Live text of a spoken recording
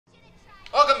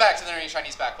back to the Nerdy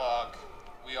Chinese Backlog.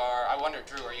 We are, I wonder,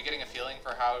 Drew, are you getting a feeling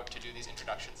for how to do these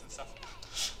introductions and stuff?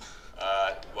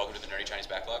 Welcome to the Nerdy Chinese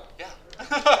Backlog. Yeah.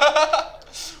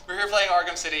 We're here playing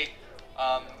Arkham City.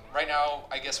 Right now,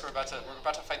 I guess we're about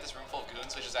to fight this room full of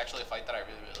goons, which is actually a fight that I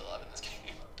really, really love in this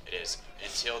game. It is.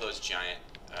 Until those giant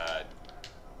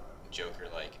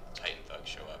Joker-like Titan thugs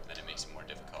show up, then it makes it more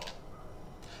difficult.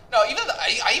 No, even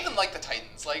I even like the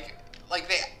Titans.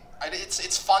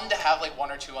 It's fun to have like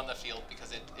one or two on the field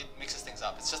because it mixes things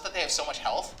up. It's just that they have so much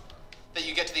health that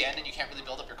you get to the end and you can't really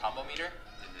build up your combo meter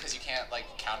because you can't like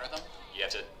counter them. You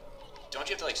have to. Don't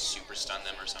you have to like super stun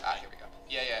them or something? Ah, here we go.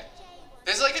 Yeah, yeah.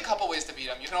 There's like a couple ways to beat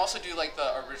them. You can also do like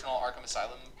the original Arkham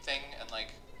Asylum thing and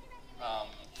like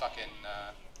fucking.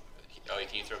 Oh,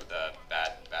 can you throw the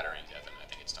batarang at them? I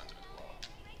think it stuns them as well.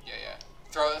 Yeah, yeah.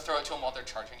 Throw it to them while they're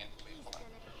charging in. Wait, hold on.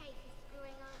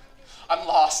 I'm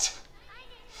lost.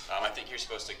 I think you're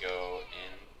supposed to go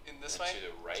in this way? To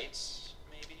the right,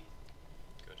 maybe?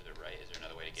 Go to the right. Is there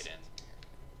another way to get in?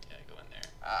 Yeah, go in there.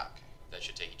 Ah, okay. That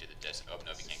should take you to the desk. Oh,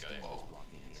 no, you can't go there. Whoa.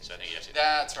 So I think you have to...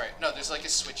 That's right. No, there's like a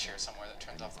switch here somewhere that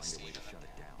turns off the steam. And then...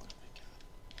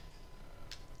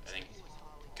 I think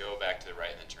go back to the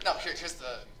right and then turn No, left. here's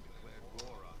the...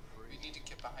 We need to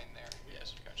get behind there.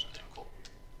 Yes, gotcha. There. Cool.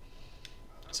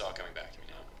 It's all coming back to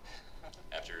me now.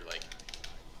 After like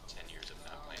 10 years of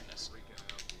not playing this.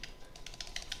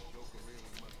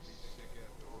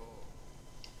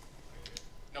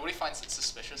 Nobody finds it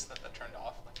suspicious that that turned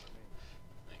off? Like,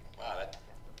 wow, that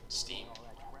steam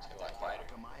is a lot quieter.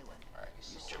 Alright.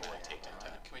 Dramatic takedown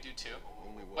time. Can we do two?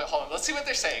 Wait, hold on. Let's see what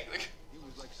they're saying.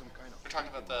 We're talking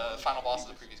about the final boss of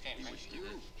the previous game, right?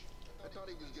 I thought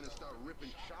he was gonna start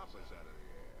ripping choppers out of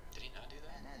the air. Did he not do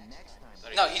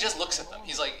that? No, he just looks at them.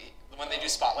 He's like, when they do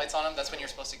spotlights on him, that's when you're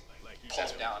supposed to pull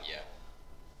him down. Yeah.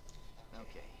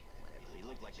 Okay. He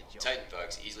looked like the Joker. Titan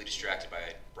thugs easily distracted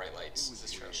by bright lights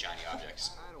and shiny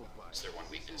objects. It's their one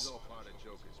This weakness. is all part of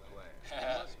Joker's plan. He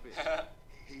must be.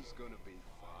 He's gonna be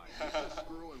fine. He's just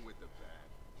screwing with the bat.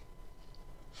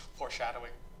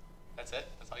 Foreshadowing. That's it?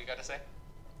 That's all you got to say?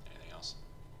 Anything else?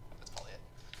 That's probably it.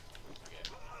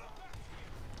 Okay.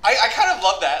 I kind of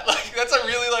love that. Like, that's a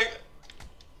really, like...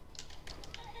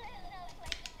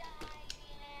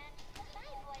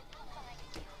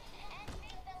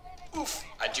 Oof.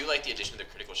 I do like the addition of the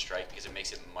critical strike because it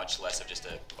makes it much less of just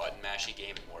a button mashy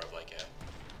game and more of like a...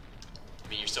 I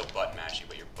mean, you're still button mashing,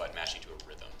 but you're button mashing to a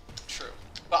rhythm. True.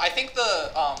 But I think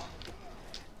the,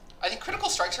 I think critical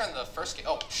strikes are in the first game.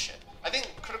 Oh, shit. I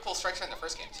think critical strikes are in the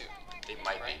first game, too. They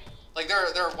might Right? be. Like,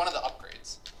 they're one of the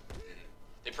upgrades.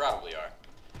 They probably are.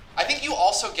 I think you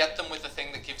also get them with the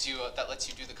thing that gives you, that lets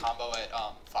you do the combo at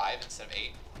 5 instead of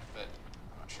 8, but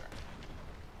I'm not sure.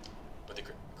 But the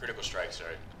critical strikes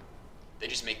are... They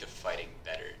just make the fighting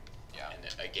better. Yeah. And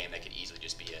a game that could easily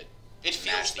just be a... It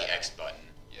feels mash the better. X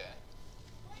button. Yeah.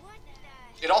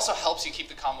 It also helps you keep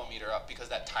the combo meter up because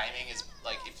that timing is,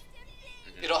 like, if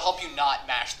it'll help you not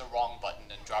mash the wrong button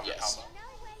and drop your Yes. combo.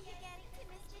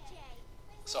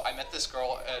 So I met this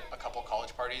girl at a couple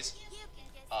college parties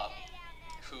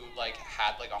who, like,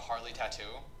 had, like, a Harley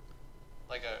tattoo.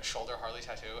 Like a shoulder Harley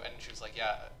tattoo, and she was like,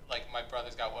 yeah, like, my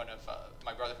brother's got one of,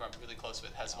 my brother who I'm really close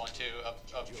with has one too of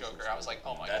Joker. I was like,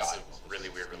 oh my god. That's a really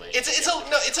weird relationship.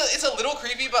 It's a little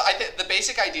creepy, but I think the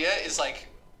basic idea is like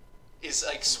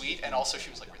sweet, and also she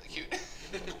was like really cute.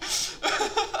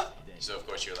 So of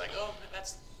course you're like, oh,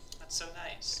 that's so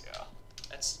nice. Yeah.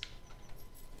 That's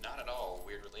not at all a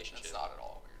weird relationship. It's not at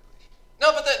all a weird relationship.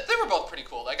 No, but they were both pretty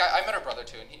cool. Like I met her brother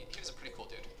too, and he was a pretty cool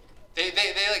dude. They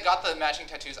like got the matching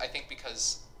tattoos, I think,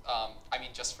 because I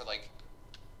mean, just for like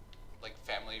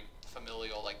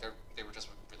familial, like they were just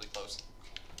really close.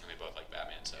 And we both like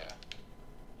Batman, so.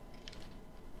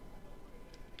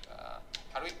 Yeah.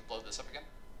 How do we blow this up again?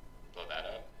 Blow that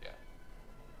up. Yeah.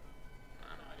 I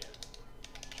don't know idea.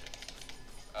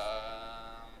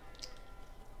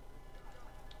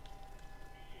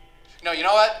 No, you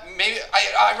know what? Maybe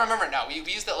I remember now. We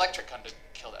used the electric gun to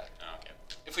kill that. Oh, okay.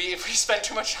 If we spend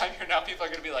too much time here now, people are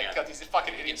gonna be like, Yeah. God, these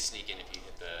fucking You can idiots. sneak in if you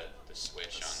hit the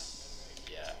switch on.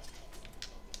 Yeah.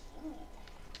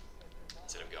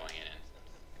 Instead of going in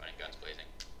and guns blazing.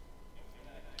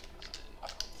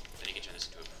 Then you can turn this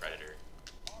into a predator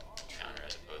counter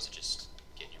as opposed to just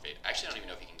getting your face. Actually, I don't even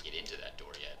know if you can get into that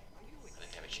door yet. I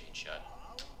think they have it chained shut.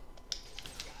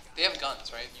 They have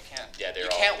guns, right? You can't. Yeah, You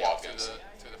they can't all walk have through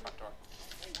guns. the front door.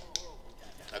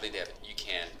 I think they have. You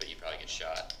can, but you probably get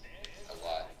shot a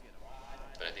lot.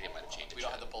 But I think they might have changed it. We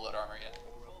don't have the bullet armor yet.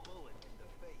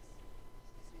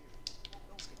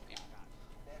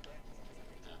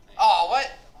 Oh,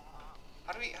 what?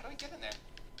 How do we get in there?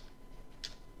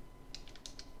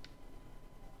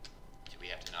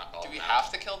 we them have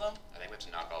out. to kill them? I think we have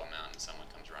to knock all them out, and someone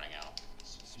comes running out.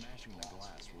 Smashing the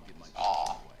glass will give my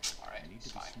Aw. away. Alright, You need to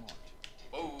be fine. smart.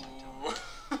 Whoa.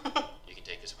 You can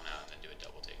take this one out and then do a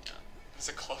double takedown. It's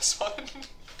a close one.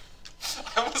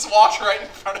 I almost walked right in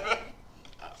front of him.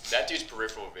 That dude's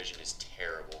peripheral vision is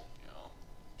terrible.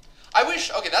 I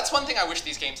wish, okay, that's one thing I wish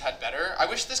these games had better. I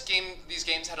wish these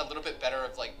games had a little bit better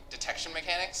of like detection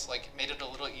mechanics, like made it a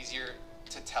little easier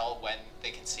to tell when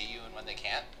they can see you and when they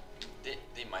can't.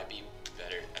 They might be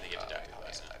better. I think you have to die to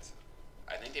last time.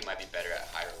 I think they might be better at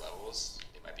higher levels.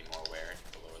 They might be more aware.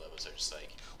 The lower levels are just like.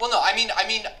 Well, no, I mean,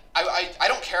 I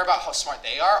don't care about how smart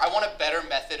they are. I want a better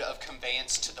method of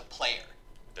conveyance to the player.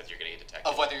 That you're gonna get detected.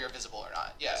 Of whether you're visible or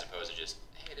not. Yeah. As opposed to just,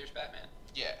 hey, there's Batman.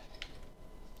 Yeah.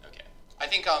 Okay. I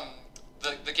think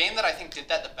the game that I think did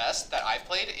that the best that I've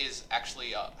played is actually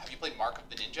have you played Mark of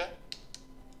the Ninja?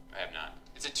 I have not.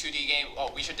 It's a 2D game.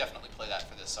 Oh, we should definitely play that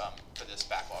for this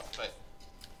backlog. But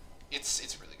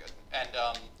it's really good, and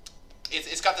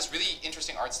it's got this really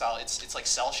interesting art style. It's like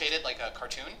cell shaded, like a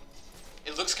cartoon.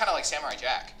 It looks kind of like Samurai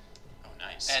Jack. Oh,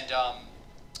 nice. And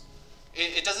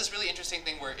it does this really interesting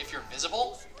thing where if you're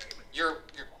visible, your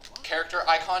character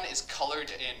icon is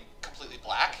colored in completely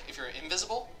black if you're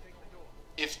invisible,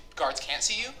 if guards can't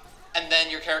see you, and then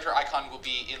your character icon will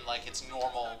be in like its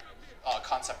normal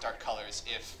concept art colors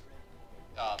if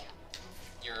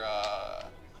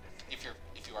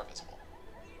you are visible.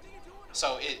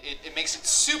 So it makes it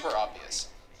super obvious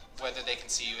whether they can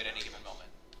see you at any given moment.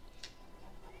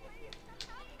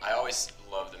 I always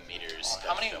love the meters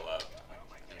How that many- fill up.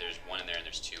 And there's one in there and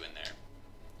there's two in there.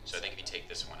 So I think if you take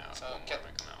this one out, So one more get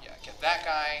might come out. get that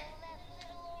guy,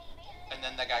 and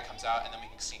then that guy comes out, and then we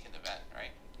can sneak in the vent,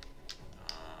 right?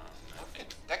 I think,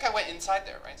 That guy went inside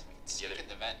there, right? So we can sneak other- in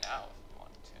the vent now if we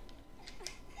want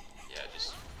to. yeah,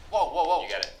 just Whoa, whoa, whoa! you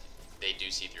got it. They do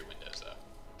see through windows though.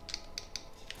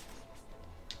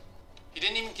 He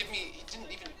didn't even give me. He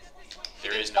didn't even. He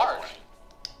There didn't is no bark. warning.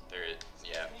 There is,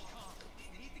 yeah.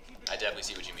 I definitely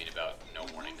see what you mean about no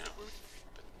warning now.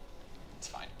 It's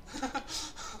fine.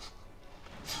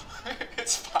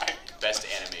 It's fine. Best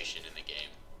animation in the game.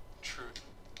 Truth.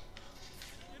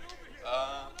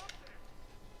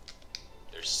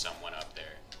 There's someone up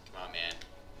there. Come on, man.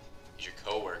 He's your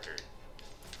coworker.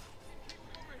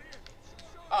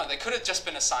 Oh, they could have just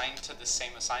been assigned to the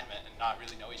same assignment and not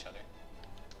really know each other.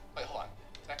 Wait, hold on.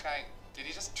 That guy, did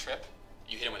he just trip?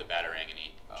 You hit him with a batarang and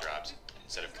he Oh. dropped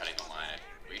instead of cutting the line.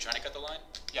 Were you trying to cut the line?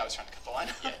 Yeah, I was trying to cut the line.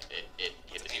 Yeah, it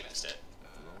hit the dude instead.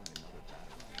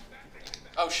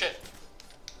 Oh shit.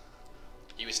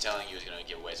 He was telling you he was going to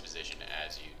give away his position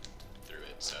as you threw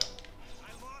it, so.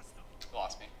 You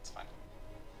lost me. It's fine.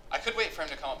 I could wait for him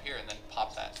to come up here and then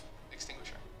pop that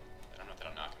extinguisher. I don't know if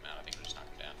that'll knock him out. I think it'll just knock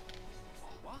him down.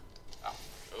 What?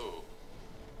 Oh. Ooh.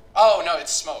 Oh no,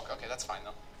 it's smoke. Okay, that's fine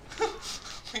though.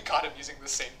 We got him using the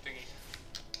same thingy.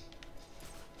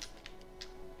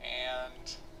 And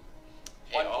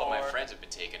Hey, one all more. of my friends have been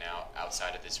taken out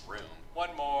outside of this room.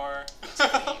 One more.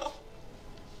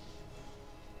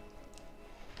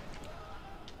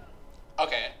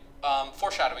 Okay,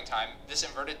 foreshadowing time. This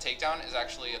inverted takedown is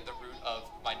actually at the root of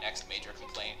my next major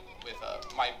complaint with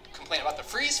my complaint about the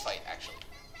freeze fight, actually,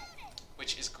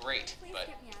 which is great, Please but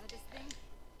get me out of this thing.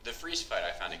 The freeze fight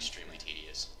I found extremely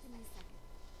tedious. Give me a second.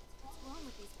 What's wrong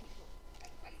with these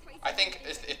people? I think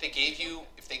if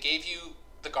they gave you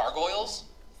the gargoyles,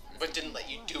 but didn't let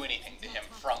you do anything to him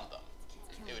from them,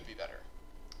 it would be better.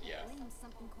 Yeah.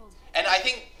 Something called And I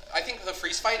think the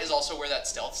freeze fight is also where that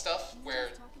stealth stuff, where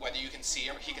whether you can see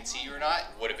him, he can see you or not.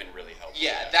 Would have been really helpful.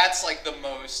 Yeah, that's like the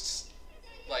most,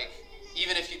 like,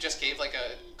 even if you just gave like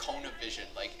a cone of vision,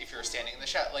 like if you're standing in the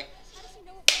shadow, like, how does she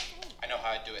know what we're saying? I know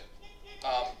how I'd do it.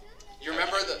 You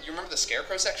remember the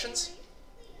scarecrow sections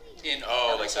in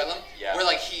Oh, Arkham like Asylum, yeah. where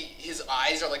like his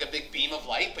eyes are like a big beam of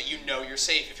light, but you know you're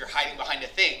safe if you're hiding behind a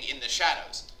thing in the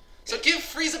shadows. So give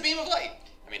Freeze a beam of light.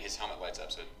 I mean, his helmet lights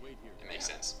up, so it makes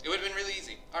sense. It would have been really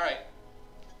easy. All right.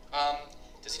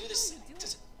 Does he do this?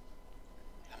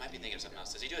 I might be thinking of something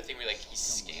else. Does he do a thing where like he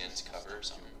scans cover or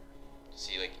something? Does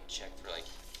he like check for like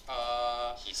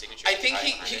heat signature? I think hide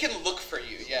he behind it? can look for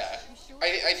you. Yeah.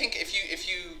 I think if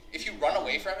you run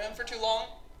away from him for too long,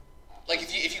 like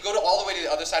if you go all the way to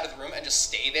the other side of the room and just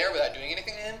stay there without doing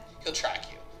anything to him, he'll track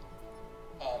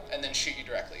you, and then shoot you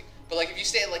directly. But like if you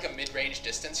stay at like a mid-range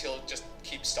distance, he'll just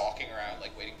keep stalking around,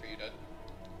 like waiting for you to.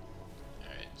 All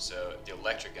right. So the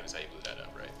electric gun is how you blew that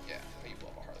up, right? Yeah, how you blow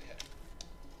up a Harley head.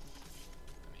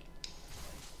 I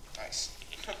mean, Nice.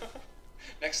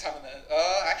 Next time on the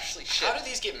actually shit. how do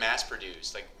these get mass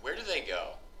produced? Like, where do they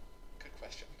go? Good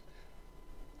question.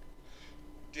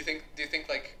 Do you think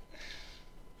like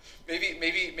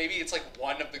Maybe it's like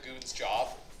one of the goons' job.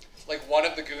 Like one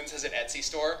of the goons has an Etsy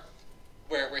store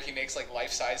where he makes like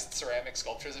life-sized ceramic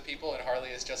sculptures of people, and Harley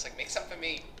is just like, make some for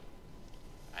me.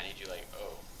 I need you like,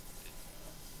 oh.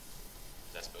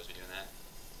 Is that supposed to be doing that?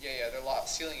 Yeah, they're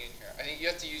stealing you in here. I think you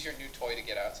have to use your new toy to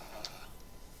get out somehow.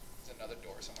 There's another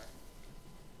door somewhere.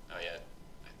 Oh yeah,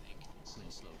 I think.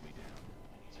 Clint slowed me down.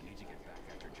 I need to get back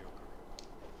after Joker.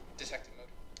 Detective mode.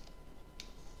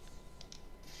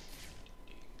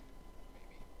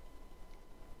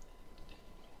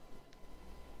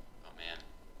 Oh man,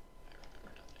 I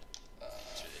remember nothing.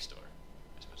 Through this door. Am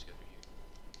I supposed to go through here?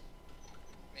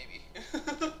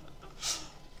 Maybe.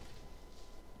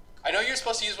 I know you're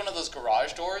supposed to use one of those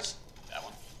garage doors. That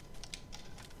one?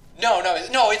 No,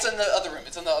 it's in the other room.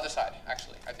 It's on the other side,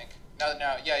 actually, I think. No,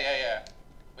 yeah.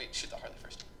 Wait, shoot the Harley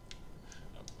first.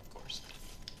 Oh, of course.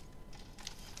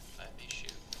 Let me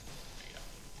shoot. There you go.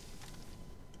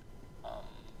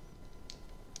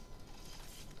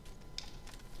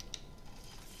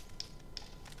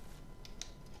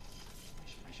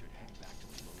 I should head back to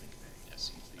the loading bay.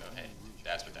 Yes. Oh, hey,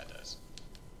 that's what that does.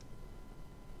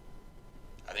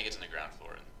 I think it's on the ground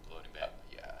floor in the loading bay.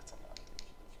 Yeah, it's on the...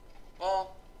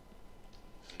 Well...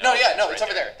 No, it's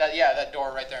over there. That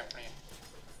door right there in front of you.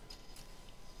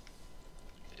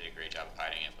 They did a great job of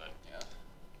hiding it, but... Yeah.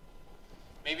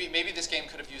 Maybe this game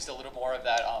could have used a little more of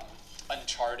that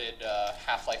Uncharted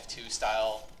Half-Life 2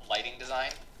 style lighting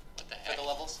design What the for heck? the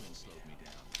levels. Clint slowed me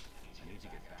down. I need to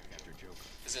get back after Joker.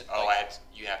 Is it Oh, like,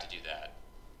 you have to do that.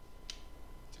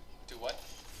 do what?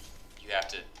 You have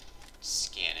to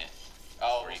scan it.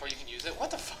 Oh, before you can use it?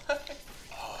 What the fuck?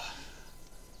 Oh.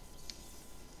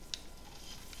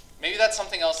 Maybe that's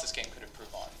something else this game could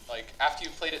improve on. Like after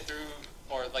you've played it through,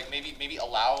 or like maybe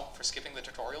allow for skipping the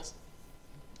tutorials.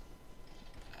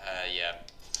 Yeah.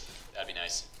 That'd be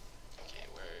nice. Okay,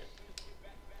 where...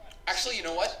 Actually, you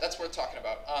know what? That's worth talking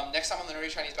about. Next time on the Nerdy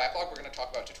Chinese Backlog, we're going to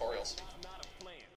talk about tutorials.